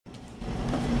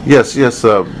Yes, yes,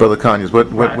 Brother Conyers. What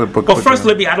book? Well, first,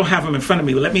 I don't have them in front of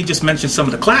me, but let me just mention some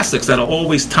of the classics that are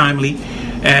always timely,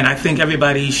 and I think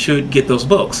everybody should get those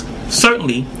books.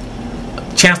 Certainly,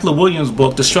 Chancellor Williams'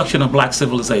 book, Destruction of Black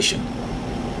Civilization.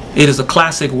 It is a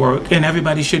classic work, and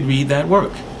everybody should read that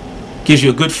work. Gives you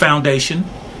a good foundation,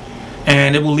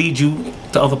 and it will lead you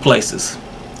to other places.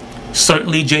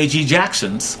 Certainly, J.G.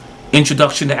 Jackson's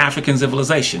Introduction to African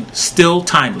Civilization. Still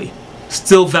timely.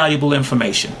 Still valuable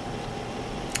information.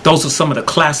 Those are some of the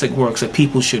classic works that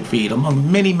people should read,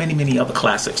 among many, many, many other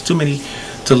classics. Too many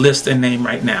to list and name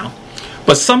right now.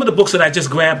 But some of the books that I just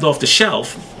grabbed off the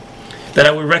shelf that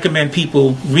I would recommend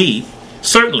people read,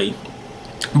 certainly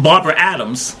Barbara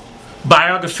Adams'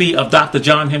 biography of Dr.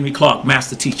 John Henry Clark,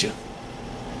 Master Teacher.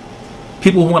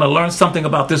 People who want to learn something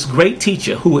about this great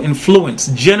teacher who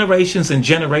influenced generations and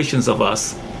generations of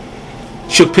us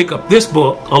should pick up this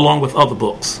book along with other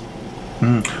books.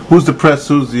 Who's the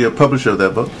publisher of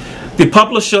that book? The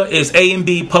publisher is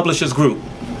A&B Publishers Group.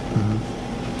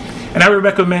 And I would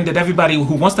recommend that everybody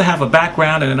who wants to have a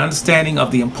background and an understanding of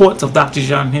the importance of Dr.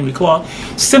 John Henry Clark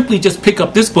simply just pick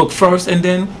up this book first, and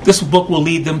then this book will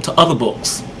lead them to other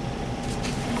books.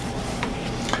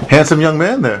 Handsome young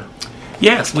man there.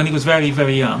 Yes, when he was very,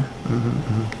 very young.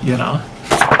 You know.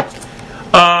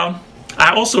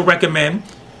 I also recommend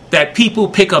that people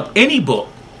pick up any book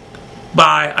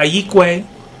by Ayikwe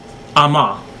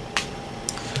Ama.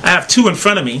 I have two in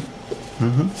front of me.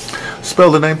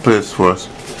 Spell the name, please, for us.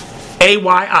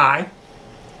 Ayikwearmas.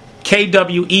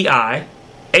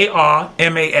 Armah.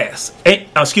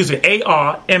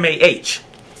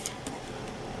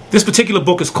 This particular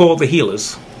book is called The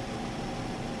Healers.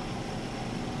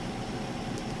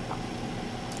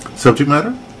 Subject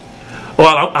matter?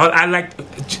 Well,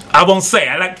 I won't say.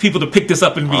 I like people to pick this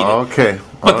up and read it. Okay.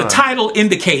 But the title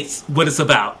indicates what it's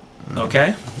about.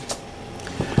 Okay?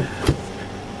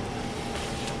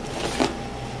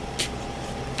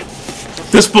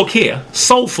 This book here,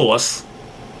 Soul Force,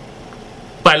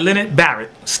 by Leonard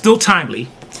Barrett, still timely.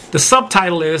 The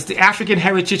subtitle is The African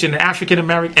Heritage and the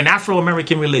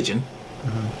Afro-American Religion.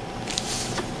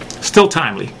 Still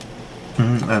timely.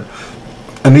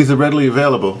 And these are readily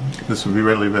available. This would be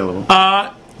readily available.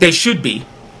 They should be.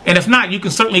 And if not, you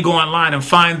can certainly go online and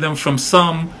find them from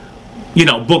some,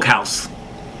 book house,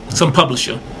 some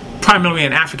publisher. Primarily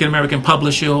an African-American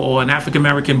publisher or an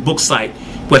African-American book site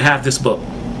would have this book.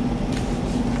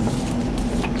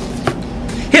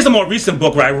 Here's a more recent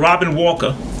book, right? Robin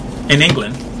Walker in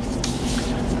England.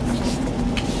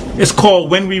 It's called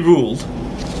When We Ruled.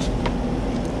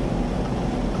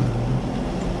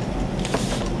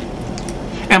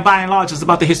 And by and large, it's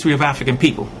about the history of African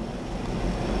people.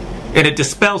 And it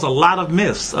dispels a lot of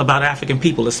myths about African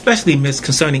people, especially myths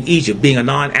concerning Egypt being a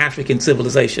non-African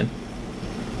civilization.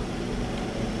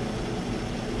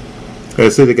 I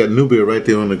see they got Nubia right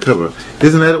there on the cover.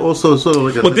 Isn't that also sort of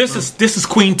like a... Well, this is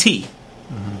Queen T,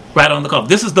 right on the cover.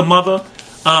 This is the mother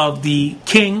of the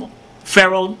king,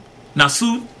 Pharaoh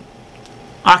Nasut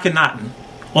Akhenaten,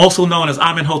 also known as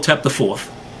Amenhotep IV.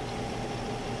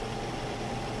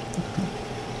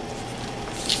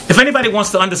 If anybody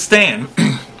wants to understand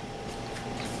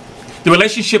the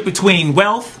relationship between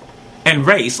wealth and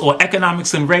race, or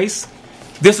economics and race,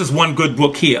 this is one good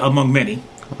book here among many.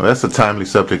 Well, that's a timely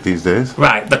subject these days.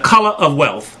 Right, The Color of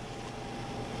Wealth.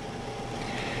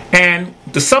 And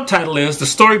the subtitle is The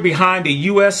Story Behind the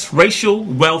U.S. Racial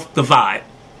Wealth Divide.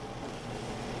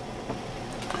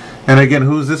 And again,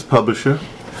 who's this publisher?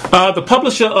 The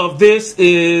publisher of this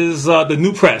is the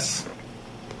New Press.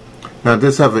 Now, does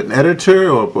this have an editor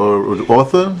or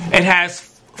author? It has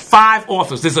 5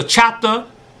 authors. There's a chapter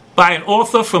by an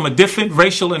author from a different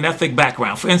racial and ethnic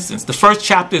background. For instance, the first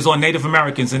chapter is on Native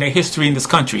Americans and their history in this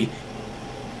country.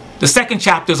 The second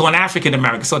chapter is on African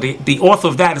Americans, so the author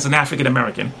of that is an African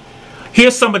American.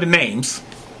 Here's some of the names,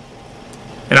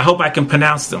 and I hope I can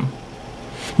pronounce them.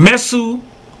 Mesu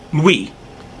Nui,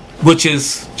 which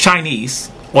is Chinese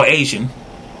or Asian.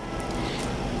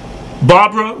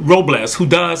 Barbara Robles, who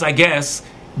does, I guess,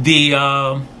 the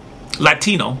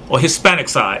Latino or Hispanic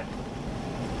side.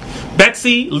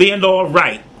 Betsy Leonore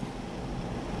Wright.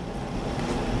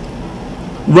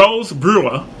 Rose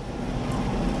Brewer.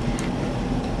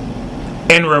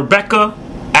 And Rebecca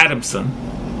Adamson.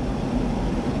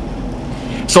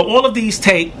 So all of these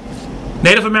take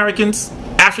Native Americans,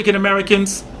 African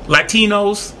Americans,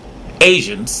 Latinos,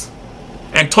 Asians,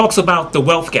 and talks about the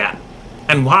wealth gap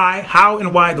and how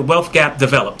and why the wealth gap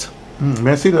developed.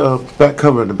 May I see the back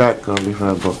cover in the back of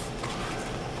that book?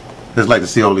 I just like to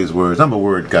see all these words. I'm a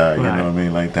word guy, you know what I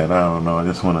mean, like that. I don't know. I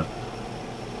just want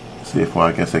to see if, well,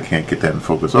 I guess I can't get that in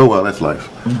focus. Oh, well, that's life.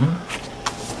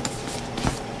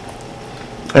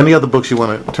 Any other books you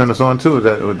want to turn us on to? Is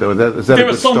that there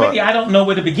are so many, I don't know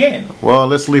where to begin. Well,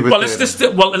 let's leave it well, there.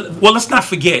 Let's not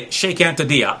forget Sheikh Anta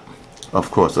Diop.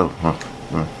 Of course. The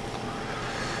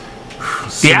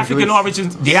African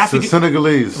origins,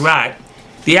 Senegalese. Right.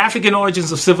 The African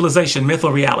Origins of Civilization, Myth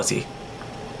or Reality.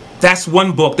 That's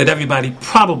one book that everybody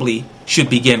probably should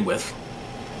begin with.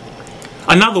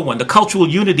 Another one, The Cultural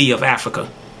Unity of Africa,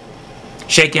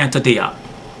 Sheikh Anta Diop.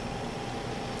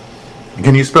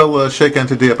 Can you spell Sheikh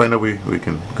Anta Diop? I know we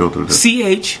can go through this.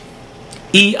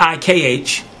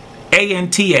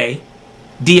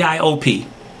 CheikHAntadiop.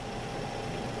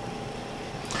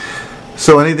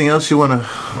 So, anything else you want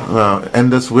to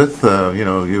end us with?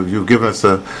 You've given us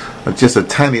just a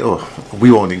tiny. Oh,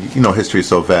 we only history is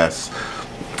so vast.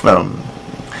 Well,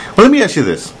 let me ask you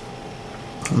this.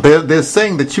 They're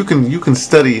saying that you can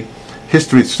study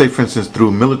history, say for instance,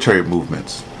 through military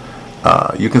movements.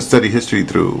 You can study history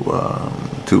through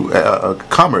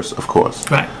commerce, of course.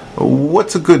 Right.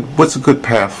 What's a good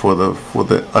path for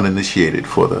the uninitiated,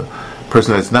 for the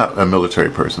person that's not a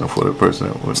military person, or for the person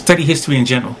that would study history in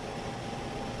general?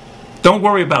 Don't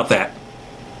worry about that.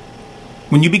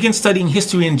 When you begin studying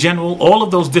history in general, all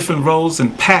of those different roads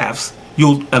and paths,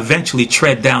 you'll eventually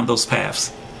tread down those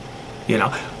paths.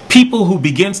 People who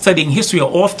begin studying history are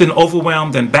often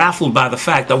overwhelmed and baffled by the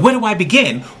fact that, where do I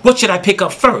begin? What should I pick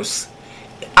up first?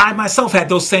 I myself had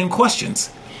those same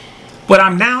questions. What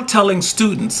I'm now telling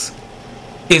students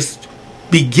is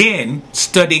begin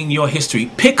studying your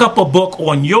history. Pick up a book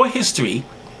on your history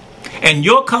and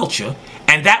your culture,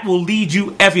 and that will lead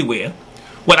you everywhere.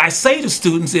 What I say to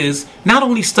students is not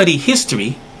only study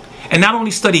history and not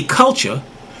only study culture,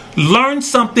 learn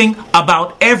something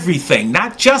about everything,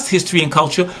 not just history and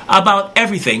culture, about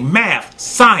everything, math,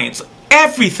 science,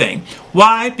 everything.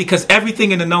 Why? Because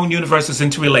everything in the known universe is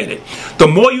interrelated. The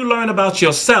more you learn about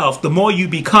yourself, the more you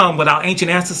become what our ancient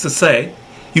ancestors say,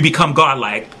 you become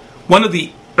godlike. One of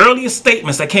the earliest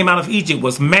statements that came out of Egypt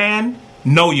was, man,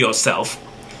 know yourself.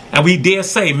 And we dare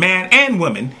say, man and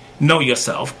women, know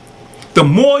yourself. The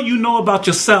more you know about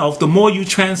yourself, the more you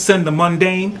transcend the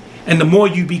mundane, and the more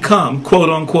you become, quote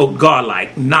unquote,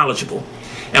 godlike, knowledgeable.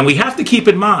 And we have to keep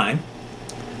in mind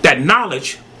that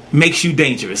knowledge makes you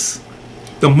dangerous.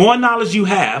 The more knowledge you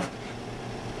have,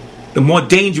 the more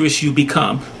dangerous you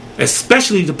become,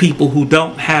 especially the people who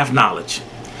don't have knowledge.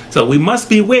 So we must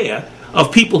beware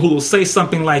of people who will say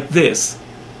something like this: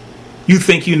 you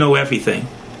think you know everything.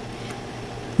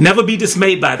 Never be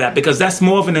dismayed by that, because that's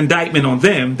more of an indictment on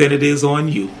them than it is on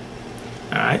you.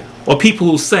 All right? Or people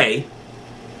who say,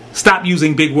 stop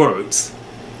using big words.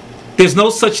 There's no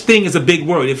such thing as a big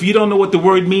word. If you don't know what the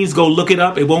word means, go look it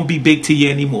up. It won't be big to you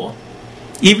anymore.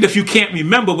 Even if you can't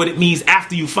remember what it means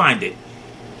after you find it.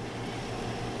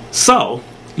 So,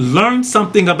 learn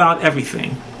something about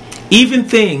everything. Even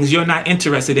things you're not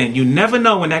interested in. You never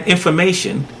know when that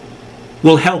information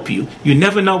will help you. You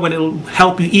never know when it'll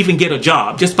help you even get a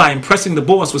job, just by impressing the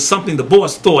boss with something the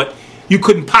boss thought you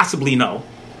couldn't possibly know.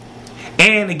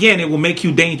 And again, it will make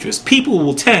you dangerous. People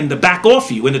will tend to back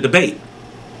off you in a debate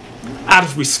out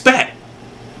of respect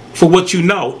for what you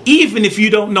know, even if you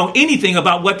don't know anything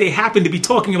about what they happen to be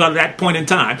talking about at that point in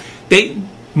time. They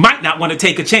might not want to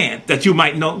take a chance that you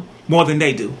might know more than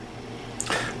they do.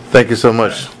 Thank you so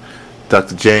much,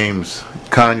 Dr. James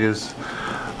Conyers,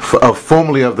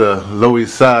 formerly of the Lower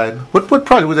East Side. What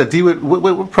project was that?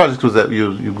 What project was that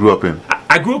you grew up in?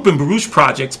 I grew up in Baruch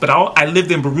projects, but I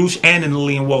lived in Baruch and in the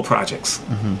Lillian Wall projects.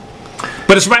 Mm-hmm.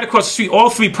 But it's right across the street. All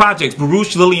three projects,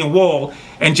 Baruch, Lillian Wall,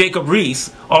 and Jacob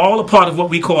Reese, are all a part of what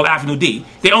we call Avenue D.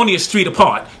 They're only a street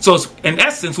apart. So it's, in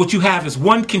essence, what you have is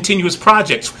one continuous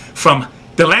project from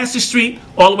Delancey Street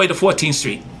all the way to 14th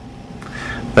Street.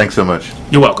 Thanks so much.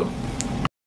 You're welcome.